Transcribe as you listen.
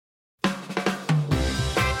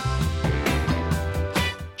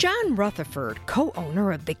John Rutherford,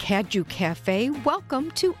 co-owner of the Cadieux Café, welcome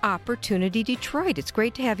to Opportunity Detroit. It's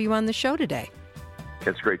great to have you on the show today.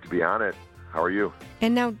 It's great to be on it. How are you?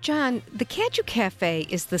 And now, John, the Cadieux Café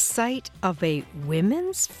is the site of a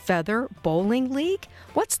women's feather bowling league.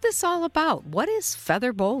 What's this all about? What is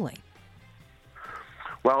feather bowling?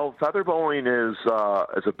 Well, feather bowling is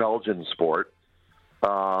a Belgian sport,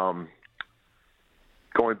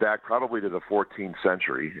 going back probably to the 14th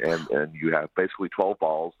century, and you have basically 12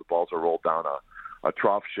 balls. The balls are rolled down a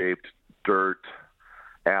trough-shaped dirt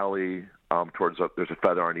alley there's a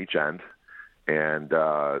feather on each end, and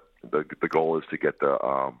the goal is to get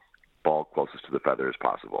the ball closest to the feather as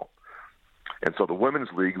possible. And so the women's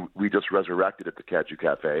league, we just resurrected at the Cadieux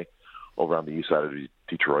Café over on the east side of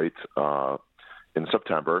Detroit in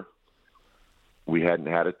September. We hadn't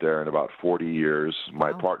had it there in about 40 years.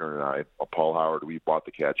 My partner and I, Paul Howard, we bought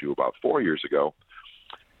the Cadieux about 4 years ago,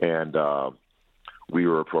 and we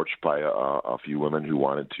were approached by a few women who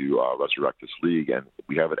wanted to resurrect this league, and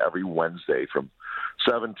we have it every Wednesday from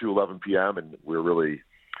 7 to 11 p.m., and we're really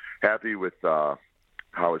happy with how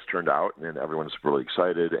it's turned out, and everyone's really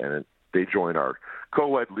excited, and they join our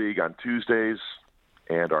co-ed league on Tuesdays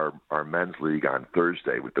and our men's league on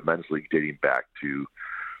Thursday, with the men's league dating back to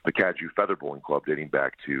the Cadieux Feather Bowling Club dating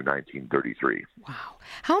back to 1933. Wow.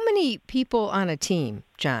 How many people on a team,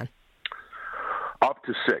 John? Up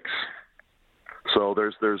to 6. So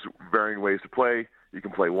there's varying ways to play. You can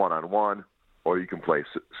play one-on-one, or you can play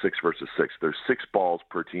 6 versus 6. There's 6 balls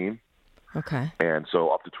per team. Okay. And so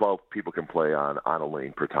up to 12 people can play on a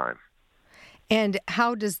lane per time. And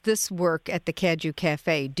how does this work at the Cadieux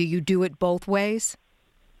Café? Do you do it both ways?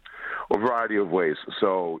 A variety of ways.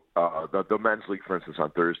 So the men's league, for instance,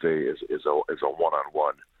 on Thursday is a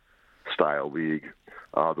one-on-one style league.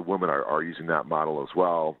 The women are using that model as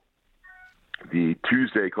well. The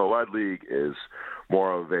Tuesday co-ed league is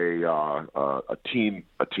more of a team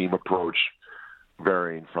approach,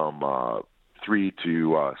 varying from 3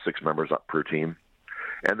 to 6 members up per team.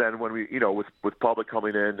 And then when we, with public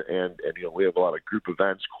coming in and we have a lot of group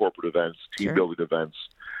events, corporate events, team building events,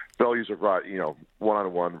 values are brought,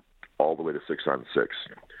 one-on-one all the way to 6-on-6.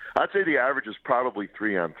 I'd say the average is probably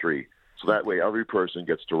 3-on-3. So that way every person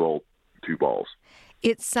gets to roll 2 balls.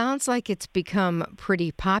 It sounds like it's become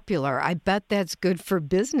pretty popular. I bet that's good for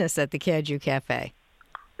business at the Cadieux Café.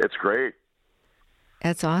 It's great.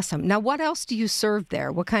 That's awesome. Now, what else do you serve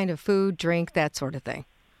there? What kind of food, drink, that sort of thing?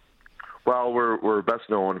 Well, we're best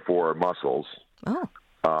known for mussels. Oh.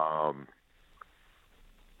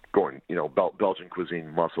 Belgian cuisine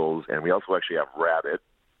mussels, and we also actually have rabbit,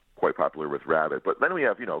 quite popular with rabbit. But then we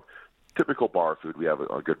have, typical bar food. We have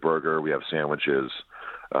a good burger. We have sandwiches,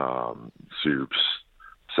 soups,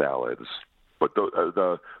 salads. But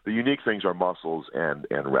the unique things are mussels and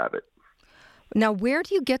rabbit. Now, where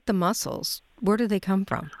do you get the mussels? Where do they come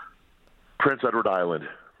from? Prince Edward Island.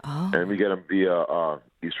 Oh. And we get them via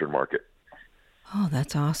Eastern Market. Oh,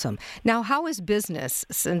 that's awesome. Now, how is business,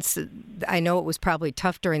 since I know it was probably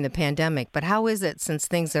tough during the pandemic, but how is it since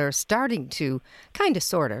things are starting to kind of,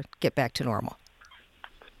 sort of, get back to normal?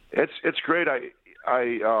 It's great.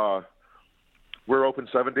 We're open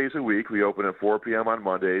 7 days a week. We open at 4 p.m. on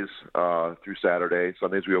Mondays through Saturday.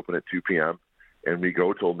 Sundays we open at 2 p.m. and we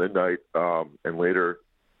go till midnight and later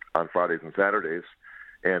on Fridays and Saturdays.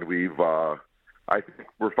 And I think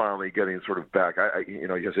we're finally getting sort of back. You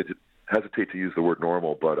hesitate to use the word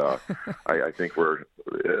normal, but I think we're,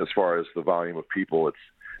 as far as the volume of people,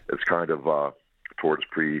 it's kind of towards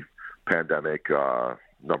pre-pandemic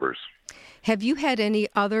numbers. Have you had any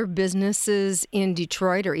other businesses in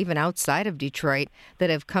Detroit or even outside of Detroit that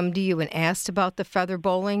have come to you and asked about the feather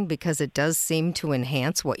bowling because it does seem to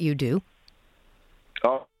enhance what you do?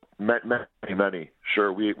 Oh, many.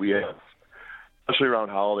 Sure, we have, especially around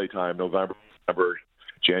holiday time, November, December,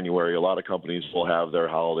 January. A lot of companies will have their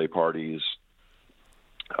holiday parties.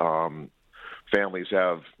 Families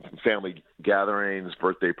have family gatherings,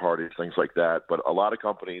 birthday parties, things like that. But a lot of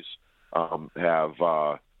companies have,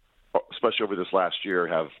 especially over this last year,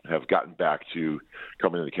 have gotten back to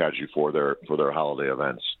coming to the Cadieux for their holiday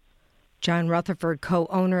events. John Rutherford,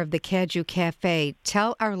 co-owner of the Cadieux Café.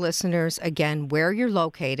 Tell our listeners again where you're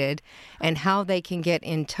located and how they can get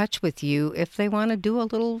in touch with you if they want to do a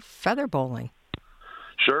little feather bowling.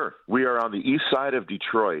 Sure. We are on the east side of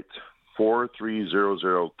Detroit,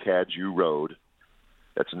 4300 Cadieux Road.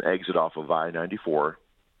 That's an exit off of I-94.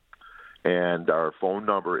 And our phone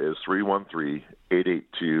number is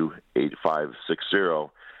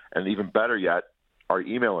 313-882-8560. And even better yet, our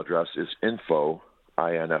email address is info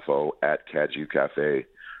at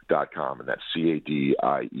cadieuxcafe.com, and that's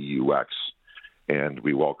CADIEUX. And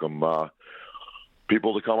we welcome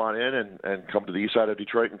people to come on in and come to the east side of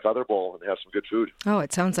Detroit and Feather Bowl and have some good food. Oh,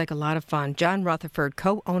 it sounds like a lot of fun. John Rutherford,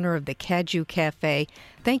 co-owner of the Cadieux Café,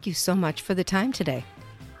 thank you so much for the time today.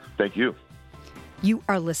 Thank you. You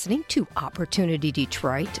are listening to Opportunity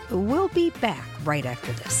Detroit. We'll be back right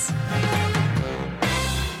after this.